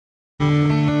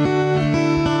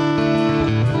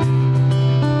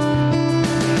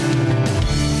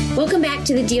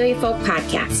to the Delia Folk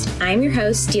podcast. I'm your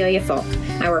host, Delia Folk.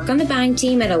 I work on the buying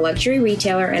team at a luxury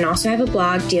retailer and also have a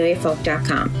blog,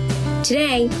 DeliaFolk.com.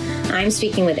 Today, I'm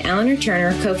speaking with Eleanor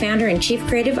Turner, co-founder and chief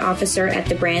creative officer at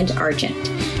the brand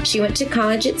Argent. She went to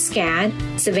college at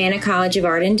SCAD, Savannah College of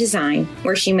Art and Design,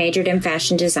 where she majored in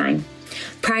fashion design.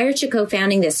 Prior to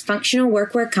co-founding this functional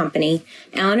workwear company,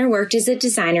 Eleanor worked as a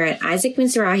designer at Isaac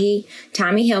Mizrahi,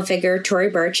 Tommy Hilfiger, Tory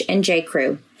Burch, and J.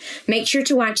 Crew. Make sure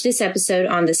to watch this episode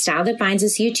on the Style That Binds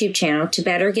Us YouTube channel to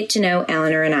better get to know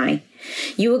Eleanor and I.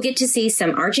 You will get to see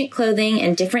some Argent clothing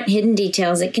and different hidden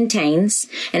details it contains,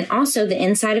 and also the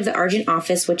inside of the Argent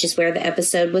office, which is where the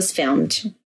episode was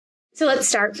filmed. So let's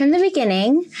start from the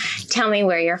beginning. Tell me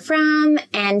where you're from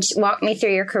and walk me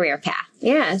through your career path.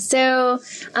 Yeah, so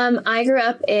I grew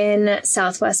up in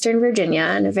southwestern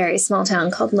Virginia in a very small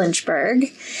town called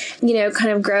Lynchburg. You know,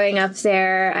 kind of growing up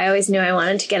there, I always knew I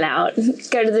wanted to get out,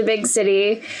 go to the big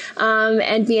city,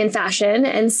 and be in fashion.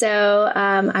 And so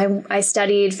I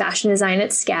studied fashion design at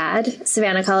SCAD,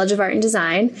 Savannah College of Art and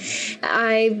Design.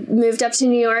 I moved up to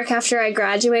New York after I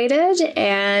graduated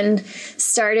and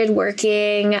started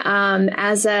working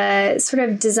as a sort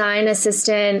of design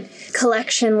assistant,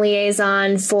 collection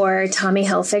liaison for Tommy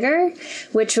Hilfiger,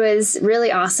 which was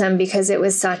really awesome because it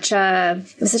was such a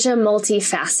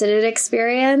multifaceted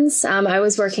experience. I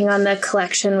was working on the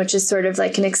collection, which is sort of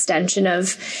like an extension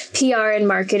of PR and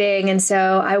marketing. And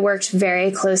so I worked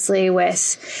very closely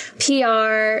with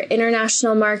PR,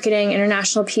 international marketing,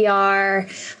 international PR,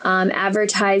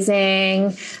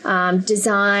 advertising,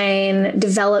 design,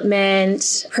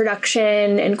 development,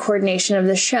 production, and coordination of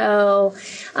the show.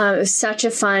 It was such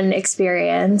a fun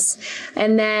experience.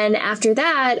 And then after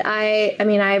that,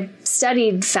 I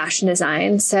studied fashion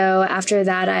design. So after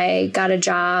that, I got a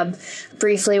job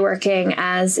briefly working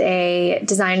as a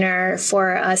designer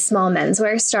for a small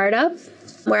menswear startup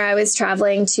where I was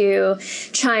traveling to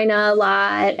China a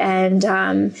lot and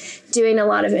doing a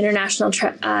lot of international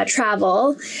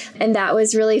travel. And that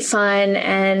was really fun.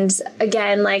 And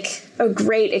again, like a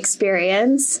great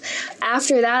experience.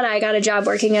 After that, I got a job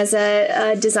working as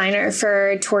a designer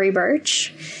for Tory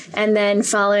Burch. And then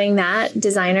following that,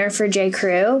 designer for J.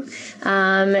 Crew.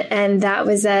 And that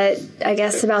was at, I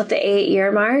guess, about the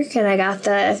 8-year mark. And I got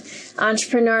the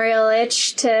entrepreneurial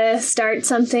itch to start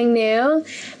something new.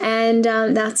 And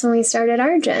that's when we started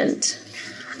Argent.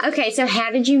 Okay, so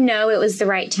how did you know it was the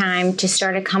right time to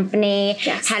start a company?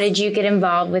 Yes. How did you get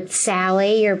involved with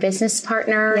Sally, your business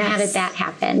partner? Yes. How did that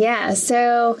happen? Yeah,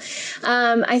 so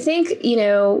I think,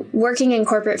 working in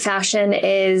corporate fashion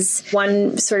is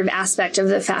one sort of aspect of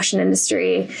the fashion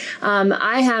industry.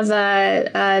 I have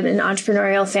an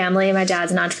entrepreneurial family. My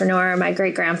dad's an entrepreneur. My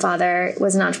great-grandfather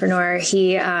was an entrepreneur.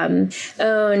 He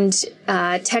owned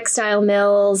textile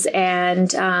mills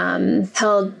and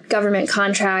held government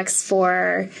contracts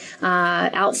for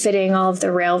outfitting all of the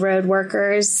railroad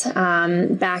workers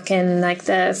back in like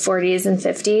the 40s and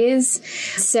 50s.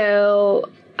 So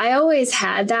I always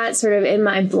had that sort of in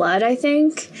my blood, I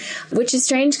think, which is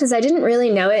strange because I didn't really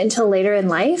know it until later in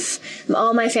life,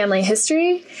 all my family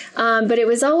history, but it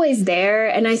was always there.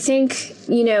 And I think,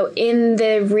 in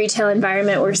the retail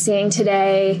environment we're seeing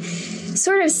today,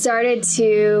 sort of started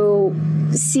to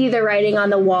see the writing on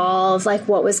the wall of like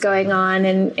what was going on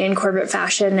in corporate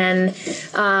fashion and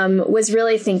was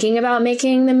really thinking about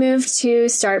making the move to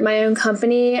start my own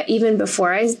company even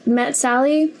before I met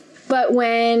Sally. But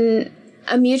when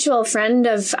a mutual friend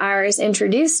of ours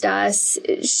introduced us,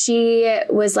 she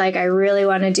was like, I really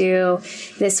want to do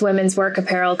this women's work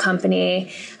apparel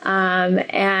company.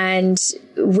 And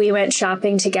we went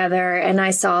shopping together and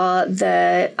I saw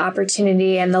the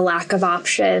opportunity and the lack of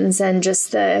options and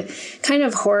just the kind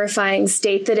of horrifying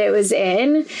state that it was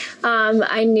in.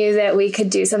 I knew that we could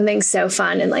do something so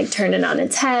fun and like turn it on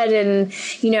its head and,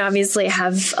 obviously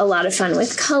have a lot of fun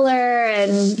with color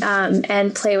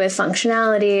and play with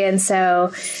functionality. And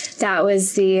so that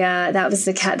was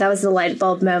the light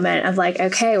bulb moment of like,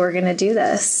 okay, we're going to do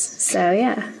this. So,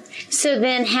 yeah. So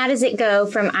then how does it go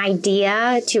from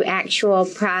idea to actual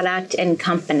product and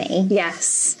company?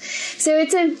 Yes. So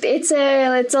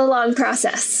it's a long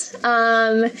process.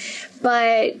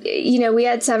 But, we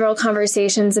had several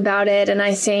conversations about it. And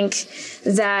I think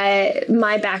that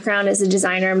my background as a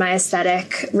designer, my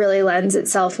aesthetic really lends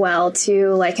itself well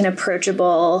to like an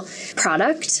approachable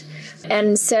product.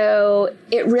 And so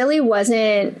it really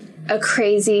wasn't a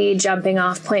crazy jumping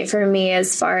off point for me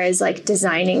as far as like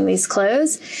designing these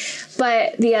clothes.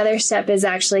 but the other step is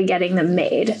actually getting them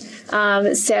made.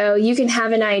 So you can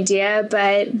have an idea,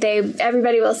 but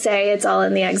everybody will say it's all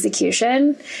in the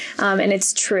execution, and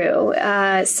it's true.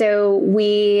 So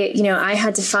I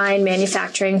had to find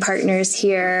manufacturing partners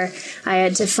here. I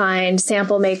had to find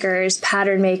sample makers,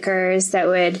 pattern makers that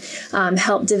would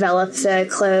help develop the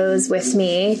clothes with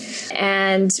me,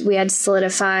 and we had to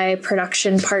solidify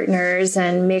production partners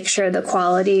and make sure the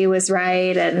quality was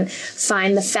right, and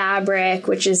find the fabric,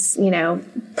 which is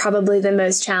probably the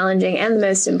most challenging and the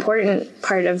most important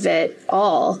part of it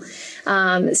all.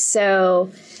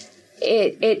 So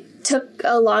it took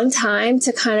a long time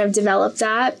to kind of develop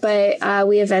that, but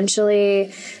we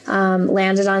eventually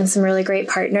landed on some really great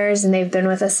partners, and they've been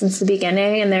with us since the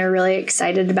beginning, and they're really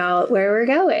excited about where we're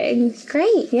going.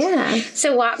 Great. Yeah.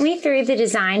 So walk me through the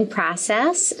design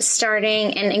process,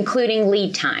 starting and including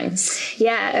lead times.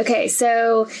 Yeah. Okay.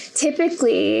 So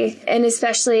typically, and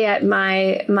especially at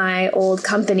my old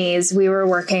companies, we were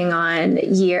working on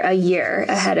a year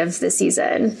ahead of the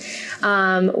season,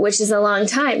 which is a long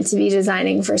time to be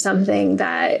designing for something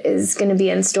that is going to be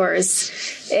in stores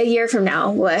a year from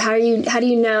now. How do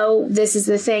you know this is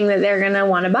the thing that they're going to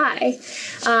want to buy?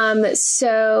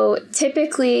 So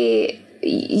typically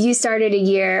you started a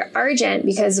year. Argent,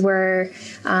 because we're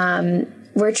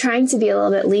trying to be a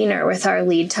little bit leaner with our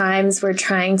lead times. We're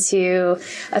trying to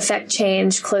affect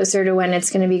change closer to when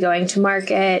it's going to be going to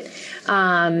market,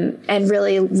 and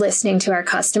really listening to our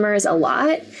customers a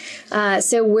lot.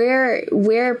 So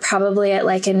we're probably at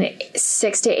like an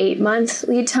 6 to 8 month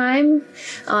lead time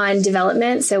on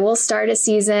development. So we'll start a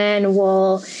season,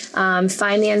 we'll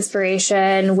find the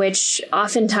inspiration, which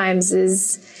oftentimes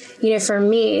is, for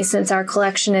me, since our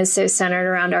collection is so centered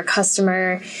around our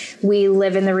customer, we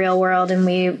live in the real world, and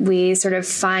we sort of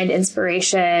find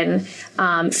inspiration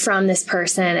from this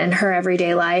person and her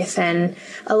everyday life. And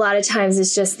a lot of times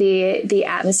it's just the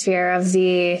atmosphere of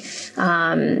the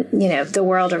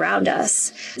world around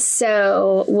us.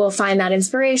 So we'll find that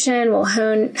inspiration, we'll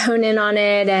hone in on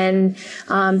it,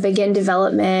 and begin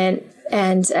development.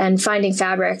 And finding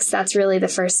fabrics, that's really the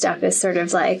first step, is sort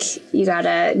of like, you got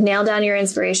to nail down your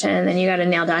inspiration, and then you got to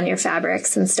nail down your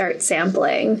fabrics and start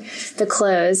sampling the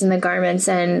clothes and the garments.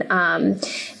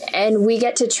 And we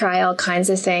get to try all kinds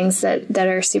of things that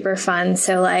are super fun.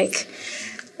 So like,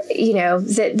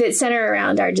 that center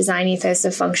around our design ethos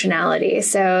of functionality.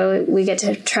 So we get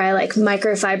to try like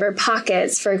microfiber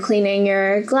pockets for cleaning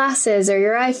your glasses or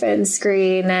your iPhone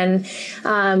screen. And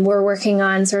we're working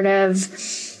on sort of,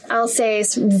 I'll say,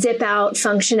 zip out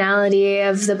functionality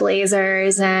of the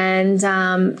blazers, and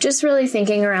just really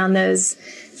thinking around those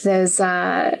things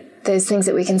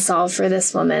that we can solve for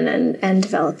this woman, and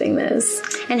developing those.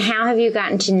 And how have you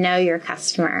gotten to know your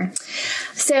customer?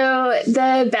 So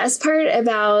the best part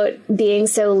about being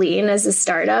so lean as a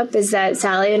startup is that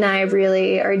Sally and I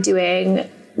really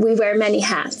we wear many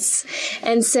hats.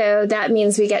 And so that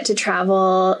means we get to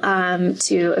travel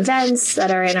to events that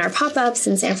are in our pop-ups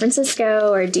in San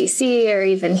Francisco or DC or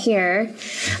even here.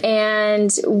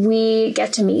 And we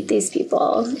get to meet these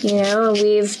people.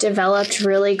 We've developed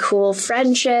really cool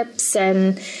friendships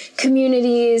and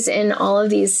communities in all of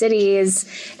these cities.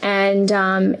 And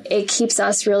it keeps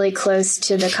us really close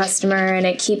to the customer, and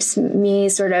it keeps me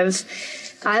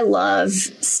I love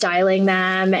styling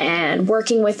them and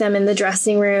working with them in the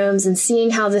dressing rooms and seeing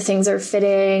how the things are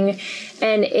fitting.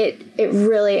 And it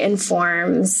really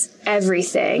informs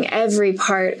everything, every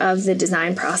part of the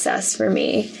design process for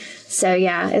me. So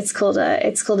yeah, it's cool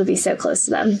to be so close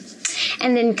to them.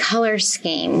 And then color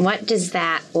scheme, what does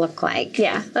that look like?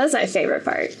 Yeah, that's my favorite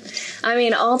part. I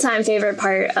mean, all-time favorite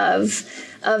part of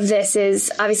this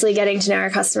is obviously getting to know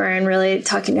our customer and really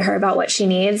talking to her about what she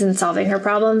needs and solving her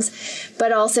problems,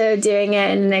 but also doing it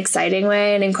in an exciting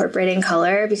way and incorporating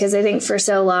color, because I think for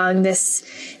so long this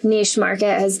niche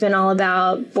market has been all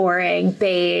about boring,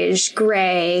 beige,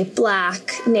 gray,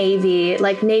 black, navy.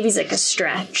 Like navy's like a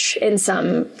stretch in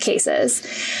some cases.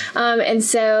 And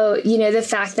so, the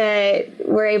fact that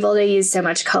we're able to use so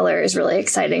much color is really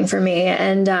exciting for me.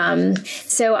 And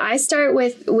so I start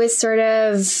with sort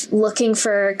of looking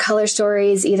for color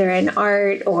stories, either in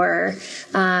art or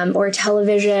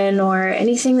television or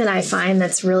anything that I find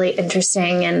that's really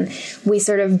interesting, and we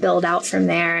sort of build out from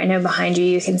there. I know behind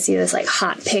you can see this like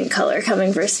hot pink color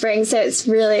coming for spring, so it's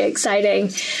really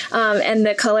exciting. And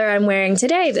the color I'm wearing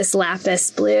today, this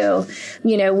lapis blue,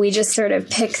 we just sort of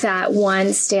pick that one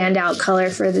standout color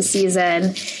for the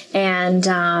season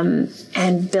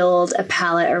and build a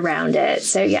palette around it.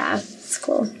 So yeah, it's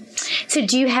cool. So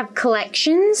do you have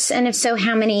collections? And if so,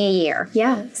 how many a year?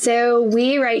 Yeah. So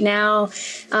we right now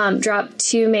drop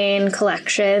 2 main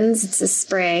collections. It's a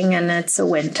spring and it's a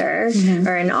winter,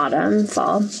 or an autumn,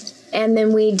 fall. And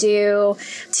then we do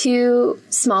 2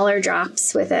 smaller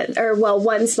drops with it, or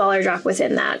 1 smaller drop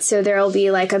within that. So there'll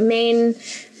be like a main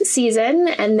season,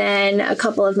 and then a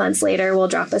couple of months later, we'll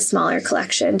drop a smaller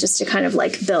collection just to kind of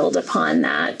like build upon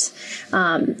that,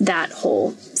 that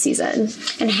whole season.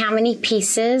 And how many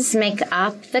pieces make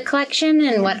up the collection,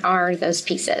 and what are those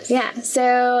pieces? Yeah.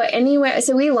 So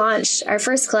we launched our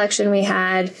first collection. We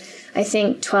had, I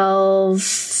think,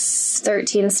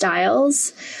 13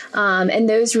 styles. And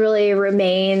those really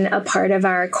remain a part of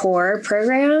our core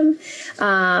program.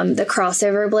 The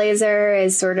crossover blazer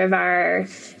is sort of our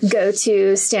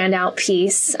go-to standout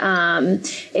piece.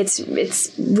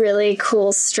 It's really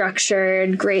cool,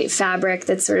 structured, great fabric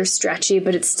that's sort of stretchy,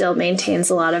 but it still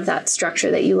maintains a lot of that structure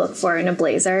that you look for in a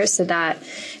blazer. So that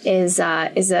is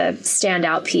a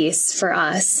standout piece for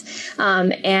us.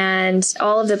 And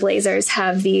all of the blazers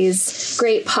have these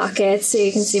great pockets. So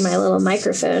you can see my little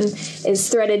microphone is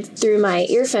threaded through my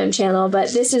earphone channel, but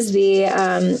this is the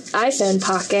iPhone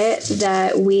pocket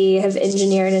that we have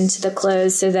engineered into the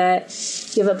clothes so that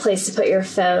you have a place to put your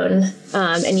phone,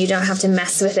 and you don't have to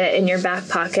mess with it in your back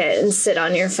pocket and sit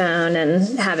on your phone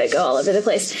and have it go all over the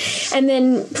place. And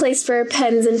then place for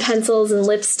pens and pencils and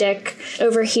lipstick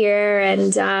over here.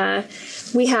 And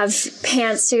we have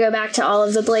pants to go back to all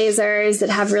of the blazers that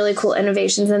have really cool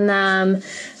innovations in them.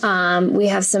 We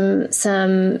have some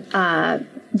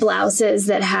blouses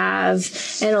that have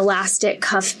an elastic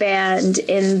cuff band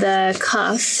in the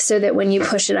cuff so that when you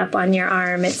push it up on your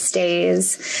arm, it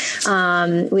stays.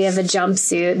 We have a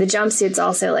jumpsuit. The jumpsuit's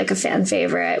also like a fan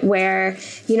favorite where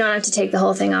you don't have to take the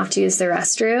whole thing off to use the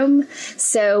restroom.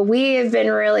 So we have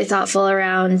been really thoughtful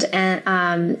around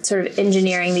sort of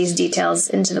engineering these details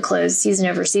into the clothes season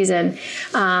over season.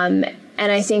 And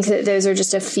I think that those are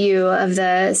just a few of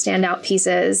the standout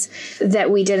pieces that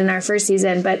we did in our first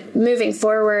season. But moving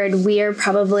forward, we are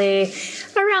probably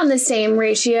around the same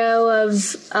ratio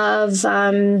of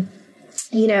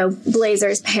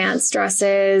blazers, pants,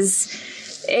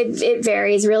 dresses. It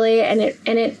varies really, and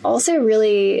it also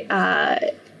really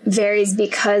varies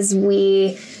because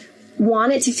we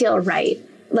want it to feel right.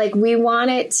 Like, we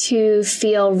want it to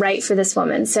feel right for this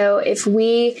woman. So if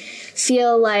we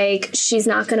feel like she's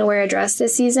not going to wear a dress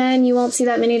this season, you won't see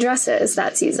that many dresses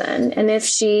that season. And if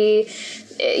she,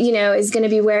 is going to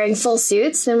be wearing full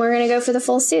suits, then we're going to go for the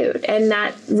full suit. And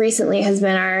that recently has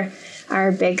been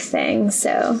our big thing.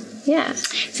 So, yeah.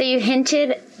 So you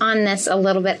hinted on this a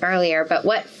little bit earlier, but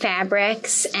what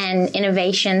fabrics and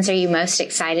innovations are you most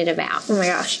excited about? Oh my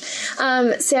gosh.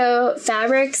 So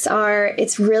fabrics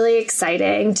it's really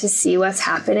exciting to see what's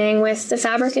happening with the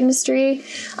fabric industry,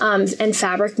 and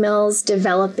fabric mills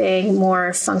developing more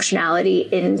functionality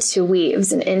into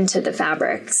weaves and into the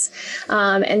fabrics.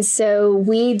 And so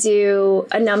we do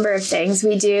a number of things.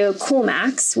 We do Cool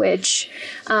Max, which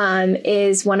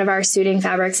is one of our suiting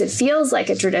fabrics. It feels like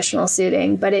a traditional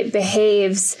suiting, but it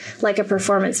behaves like a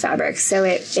performance fabric. So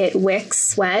it wicks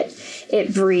sweat,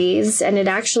 it breathes, and it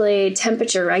actually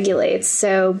temperature regulates.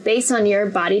 So based on your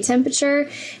body temperature,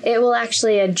 it will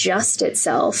actually adjust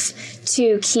itself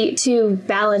to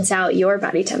balance out your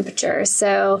body temperature.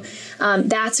 So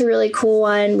that's a really cool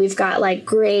one. We've got like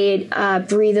great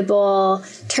breathable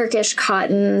Turkish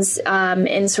cottons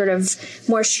in sort of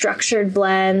more structured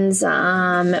blends.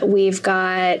 We've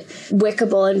got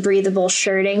wickable and breathable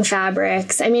shirting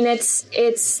fabrics. I mean,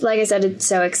 it's like I said, it's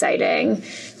so exciting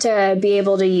to be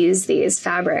able to use these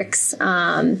fabrics.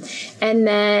 And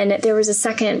then there was a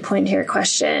second point to your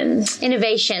question.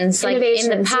 Innovations, like in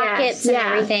the pockets and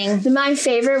everything. My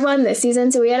favorite one this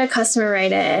season, so we had a customer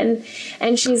write in,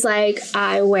 and she's like,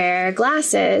 I wear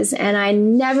glasses, and I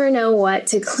never know what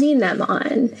to clean them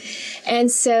on. And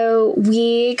so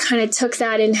we kind of took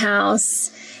that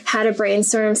in-house, had a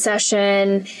brainstorm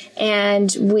session,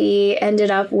 and we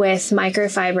ended up with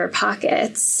microfiber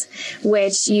pockets,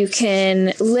 which you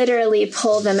can literally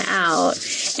pull them out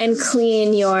and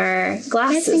clean your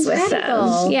glasses with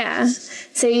them. Yeah.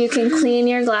 So you can clean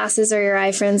your glasses or your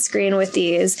iPhone screen with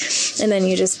these, and then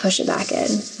you just push it back in.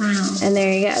 Wow. And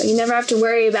there you go. You never have to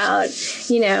worry about,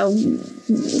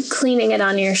 cleaning it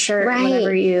on your shirt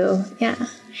whenever yeah.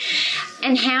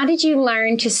 And how did you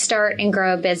learn to start and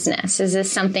grow a business? Is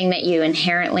this something that you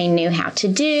inherently knew how to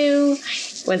do?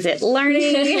 Was it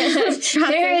learning?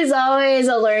 There is always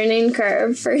a learning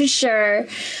curve for sure.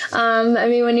 I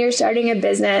mean, when you're starting a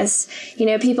business,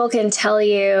 people can tell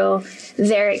you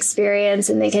their experience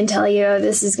and they can tell you, oh,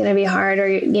 this is going to be hard, or,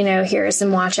 here are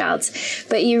some watch outs,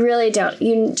 but you really don't,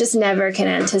 you just never can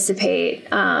anticipate,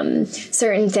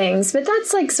 certain things, but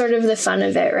that's like sort of the fun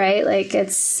of it, right? Like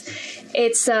it's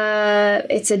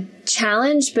a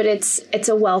challenge, but it's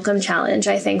a welcome challenge.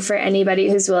 I think for anybody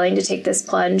who's willing to take this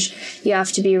plunge, you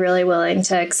have to be really willing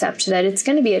to accept that it's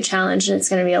going to be a challenge and it's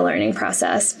going to be a learning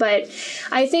process. But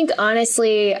I think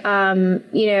honestly,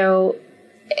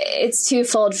 it's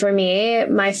twofold for me.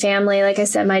 My family, like I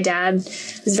said, my dad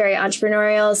was very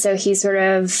entrepreneurial. So he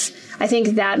I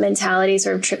think that mentality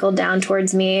sort of trickled down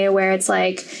towards me, where it's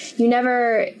like, you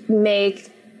never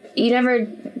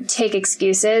take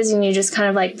excuses and you just kind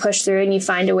of like push through and you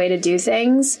find a way to do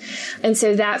things. And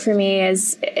so that for me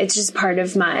it's just part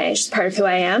of who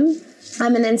I am.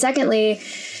 And then secondly,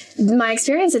 my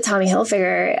experience at Tommy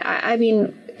Hilfiger, I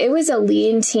mean, it was a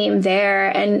lean team there,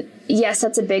 and yes,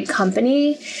 that's a big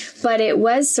company, but it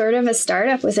was sort of a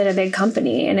startup within a big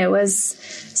company, and it was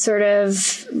sort of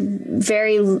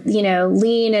very,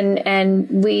 lean,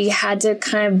 and we had to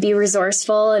kind of be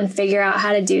resourceful and figure out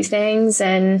how to do things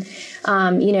and,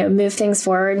 move things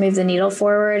forward, move the needle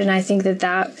forward. And I think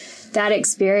that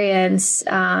experience,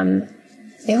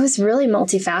 it was really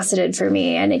multifaceted for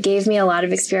me, and it gave me a lot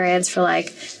of experience for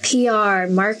like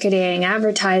PR, marketing,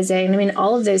 advertising. I mean,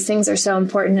 all of those things are so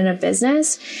important in a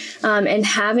business. And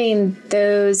having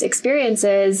those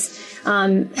experiences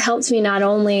helped me not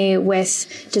only with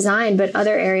design, but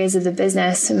other areas of the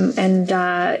business and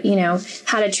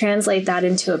how to translate that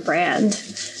into a brand.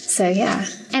 So, yeah.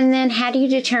 And then how do you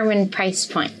determine price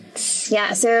point?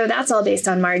 Yeah, so that's all based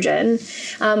on margin.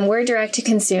 We're direct to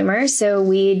consumer, so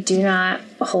we do not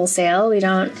wholesale. We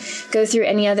don't go through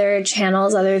any other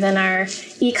channels other than our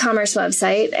e-commerce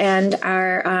website and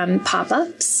our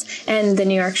pop-ups and the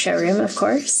New York showroom, of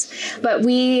course. But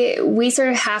we sort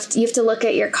of you have to look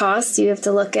at your costs. You have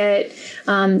to look at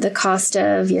the cost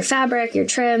of your fabric, your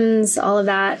trims, all of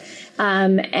that.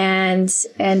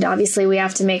 And obviously we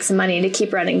have to make some money to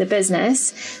keep running the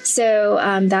business. So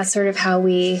that's sort of how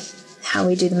we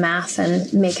do the math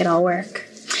and make it all work.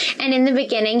 And in the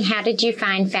beginning, how did you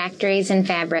find factories and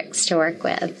fabrics to work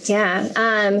with?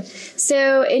 Yeah.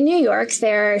 So in New York,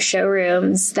 there are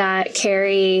showrooms that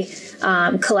carry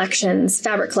fabric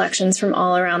collections from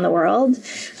all around the world.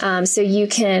 So you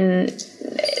can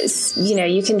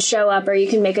show up, or you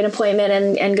can make an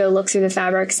appointment and go look through the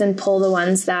fabrics and pull the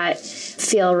ones that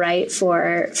feel right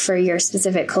for your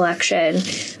specific collection.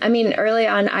 I mean, early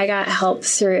on, I got help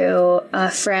through a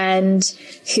friend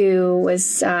who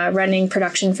was running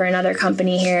production for another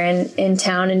company here in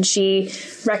town, and she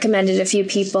recommended a few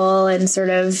people and sort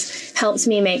of helped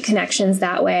me make connections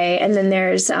that way. And then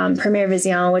there's Premier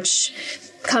Vision, which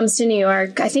comes to New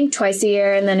York, I think twice a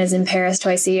year, and then is in Paris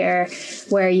twice a year,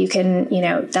 where you can,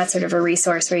 that's sort of a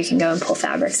resource where you can go and pull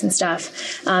fabrics and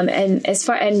stuff. And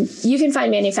you can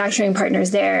find manufacturing partners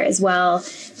there as well.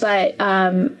 But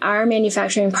our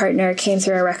manufacturing partner came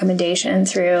through a recommendation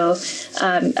through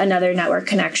another network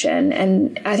connection.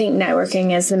 And I think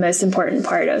networking is the most important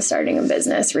part of starting a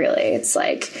business, really. It's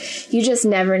like, you just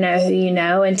never know who you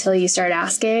know until you start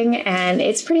asking. And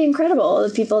it's pretty incredible,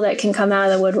 the people that can come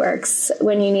out of the woodworks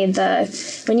when you need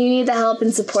the help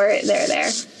and support, they're there.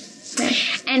 Yeah.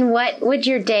 And what would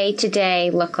your day-to-day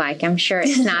look like? I'm sure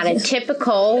it's not a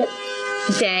typical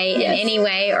day in any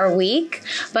way or week,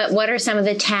 but what are some of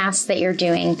the tasks that you're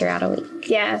doing throughout a week?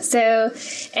 Yeah, so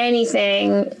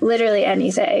anything, literally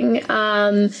anything.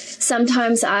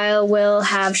 Sometimes I will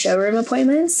have showroom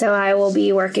appointments, so I will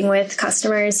be working with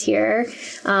customers here.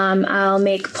 I'll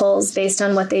make pulls based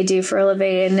on what they do for a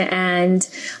living and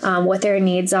what their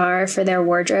needs are for their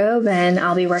wardrobe, and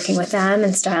I'll be working with them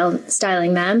and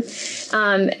styling them.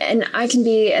 And I can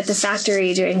be at the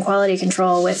factory doing quality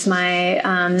control with my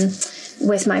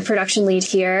production lead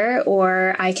here,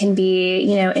 or I can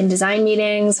be, in design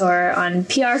meetings or on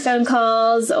PR phone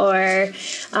calls, or,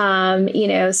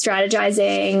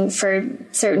 strategizing for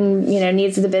certain,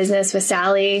 needs of the business with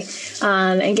Sally.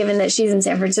 And given that she's in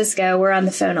San Francisco, we're on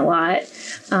the phone a lot.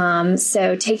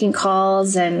 So taking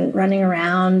calls and running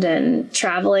around and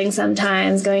traveling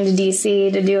sometimes, going to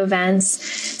DC to do events.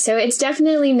 So it's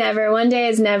definitely one day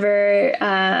is never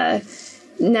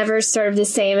sort of the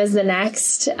same as the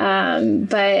next,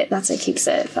 but that's what keeps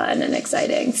it fun and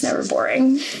exciting. It's never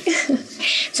boring.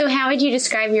 So how would you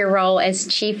describe your role as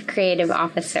Chief Creative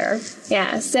Officer?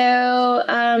 Yeah,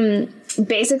 so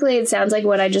basically it sounds like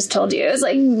what I just told you. It's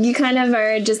like you kind of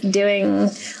are just doing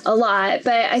a lot,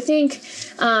 but I think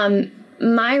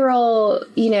my role,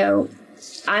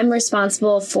 I'm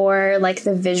responsible for like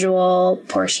the visual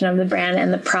portion of the brand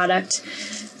and the product,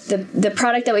 the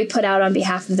product that we put out on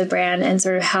behalf of the brand and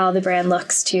sort of how the brand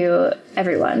looks to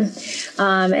everyone.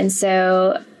 And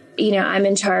so, I'm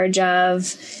in charge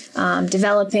of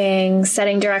developing,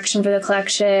 setting direction for the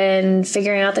collection,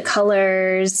 figuring out the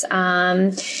colors,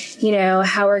 how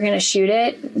we're going to shoot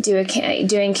it,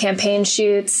 doing campaign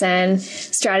shoots and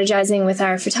strategizing with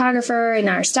our photographer and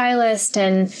our stylist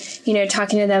and,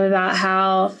 talking to them about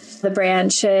how the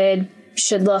brand should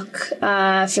look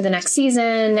for the next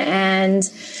season. And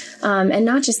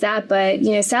not just that, but,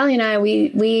 Sally and I,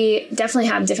 we definitely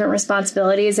have different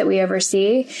responsibilities that we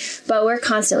oversee, but we're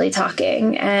constantly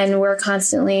talking and we're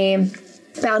constantly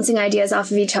bouncing ideas off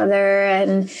of each other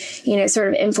and, sort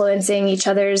of influencing each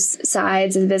other's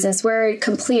sides of the business. We're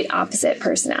complete opposite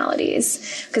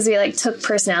personalities because we took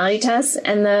personality tests,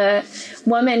 and the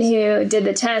woman who did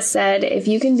the test said, if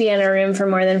you can be in a room for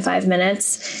more than 5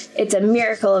 minutes, it's a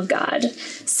miracle of God.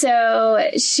 So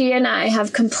she and I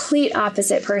have complete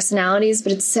opposite personalities,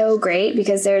 but it's so great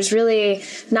because there's really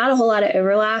not a whole lot of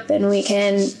overlap, and we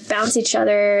can bounce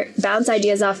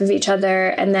ideas off of each other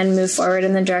and then move forward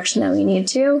in the direction that we need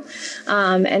to.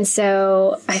 And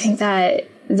so I think that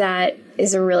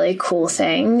is a really cool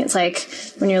thing. It's like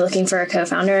when you're looking for a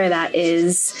co-founder, that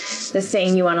is the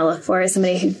thing you want to look for, is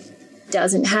somebody who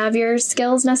doesn't have your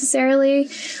skills necessarily.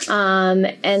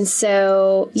 And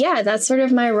so, that's sort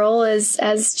of my role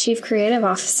as chief creative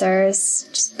officer, is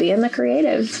just being the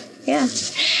creative. Yeah.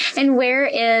 And where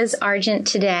is Argent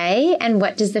today, and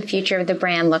what does the future of the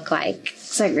brand look like?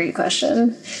 That's a great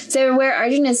question. So where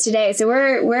Argent is today, so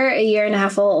we're a year and a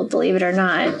half old, believe it or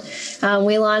not.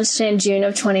 We launched in June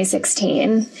of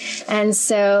 2016. And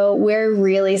so we're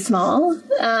really small.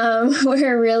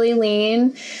 We're really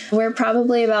lean. We're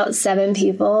probably about 7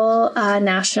 people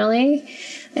nationally.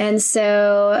 And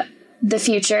so the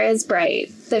future is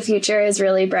bright. The future is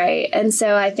really bright. And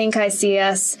so I think I see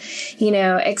us,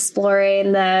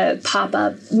 exploring the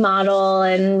pop-up model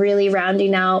and really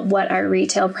rounding out what our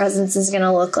retail presence is going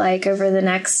to look like over the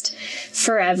next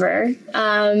forever.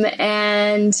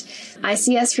 And I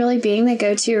see us really being the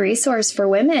go-to resource for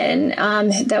women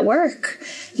that work,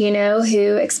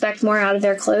 who expect more out of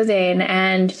their clothing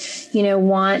and,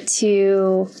 want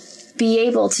to be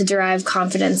able to derive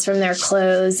confidence from their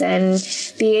clothes and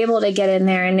be able to get in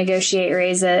there and negotiate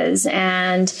raises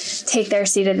and take their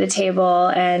seat at the table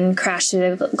and crash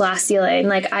through the glass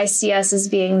ceiling. I see us as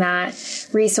being that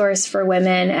resource for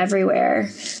women everywhere.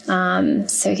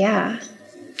 So yeah.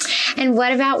 And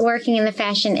what about working in the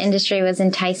fashion industry was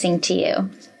enticing to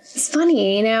you? It's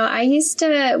funny, I used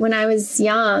to, when I was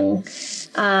young,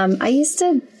 I used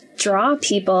to draw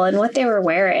people and what they were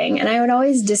wearing, and I would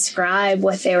always describe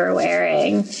what they were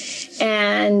wearing.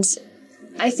 And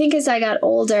I think as I got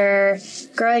older,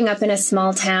 growing up in a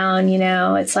small town,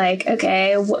 it's like,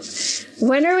 okay,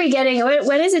 when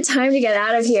is it time to get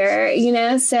out of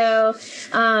here? So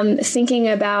thinking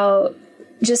about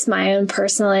just my own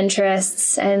personal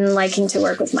interests and liking to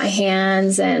work with my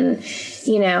hands and,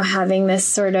 having this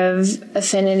sort of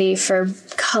affinity for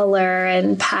color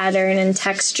and pattern and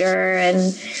texture,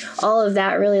 and all of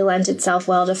that really lent itself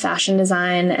well to fashion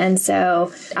design. And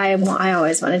so I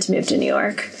always wanted to move to New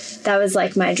York. That was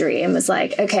my dream, was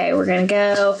okay, we're going to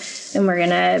go and we're going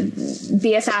to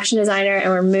be a fashion designer and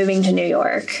we're moving to New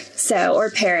York. Or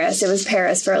Paris. It was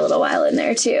Paris for a little while in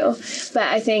there too. But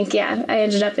I think, I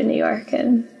ended up in New York,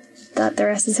 and thought the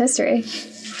rest is history.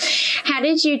 How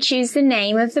did you choose the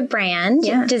name of the brand,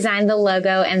 design the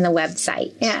logo, and the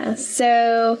website? Yeah.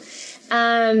 So,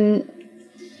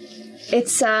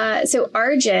 so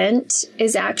Argent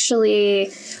is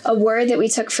actually a word that we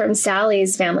took from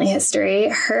Sally's family history.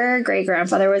 Her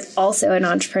great-grandfather was also an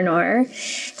entrepreneur,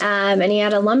 and he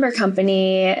had a lumber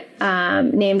company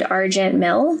named Argent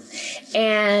Mill.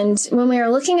 And when we were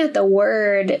looking at the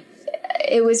word,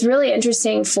 it was really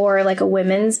interesting for a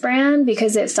women's brand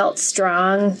because it felt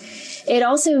strong. It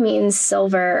also means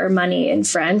silver or money in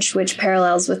French, which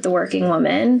parallels with the working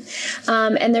woman.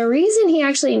 And the reason he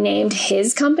actually named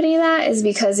his company that is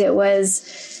because it was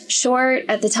short,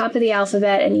 at the top of the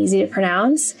alphabet, and easy to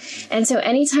pronounce. And so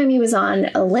anytime he was on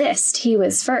a list, he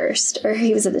was first, or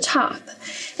he was at the top.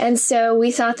 And so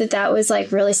we thought that was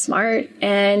really smart.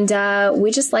 And we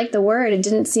just liked the word. It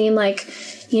didn't seem like,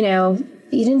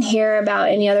 you didn't hear about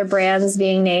any other brands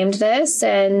being named this,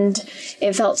 and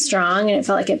it felt strong and it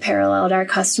felt like it paralleled our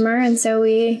customer. And so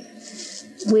we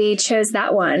chose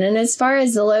that one. And as far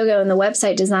as the logo and the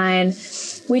website design,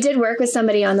 we did work with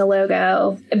somebody on the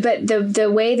logo, but the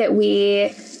way that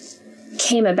we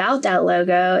came about that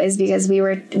logo is because we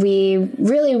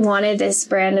really wanted this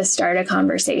brand to start a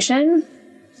conversation.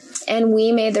 And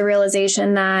we made the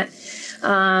realization that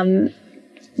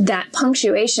that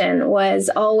punctuation was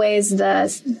always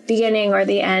the beginning or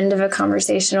the end of a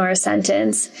conversation or a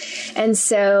sentence. And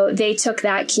so they took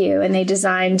that cue and they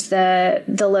designed the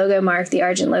logo mark, the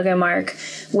Argent logo mark,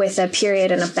 with a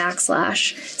period and a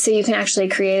backslash. So you can actually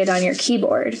create it on your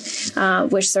keyboard,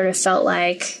 which sort of felt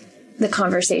like the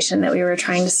conversation that we were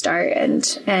trying to start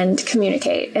and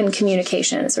communicate, and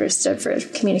communication sort of stood for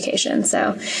communication.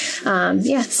 So,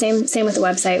 same with the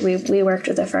website. We worked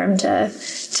with a firm to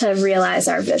realize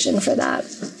our vision for that.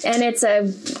 And it's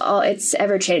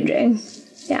ever changing.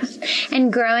 Yeah.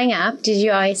 And growing up, did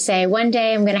you always say, one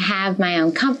day I'm going to have my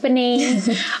own company?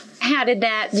 Did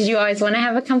you always want to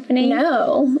have a company?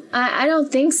 No, I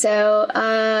don't think so.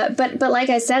 But like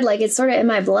I said, like it's sort of in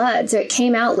my blood. So it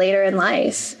came out later in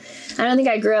life. I don't think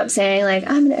I grew up saying like,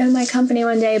 I'm going to own my company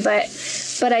one day, but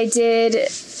I did,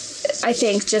 I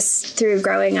think just through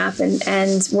growing up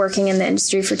and working in the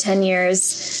industry for 10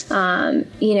 years, and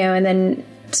then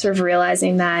sort of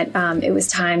realizing that it was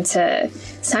time to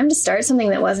start something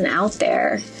that wasn't out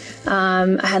there.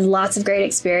 I had lots of great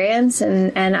experience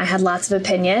and I had lots of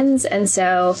opinions. And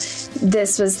so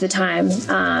this was the time.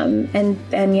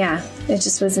 It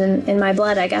just was in my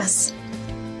blood, I guess.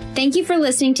 Thank you for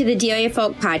listening to the Delia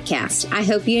Folk podcast. I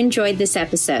hope you enjoyed this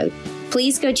episode.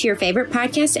 Please go to your favorite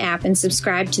podcast app and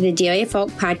subscribe to the Delia Folk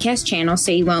podcast channel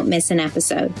so you won't miss an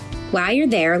episode. While you're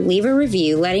there, leave a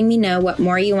review letting me know what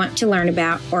more you want to learn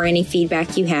about or any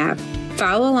feedback you have.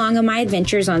 Follow along on my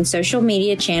adventures on social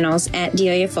media channels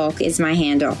 @Delia Folk is my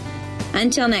handle.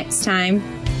 Until next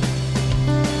time.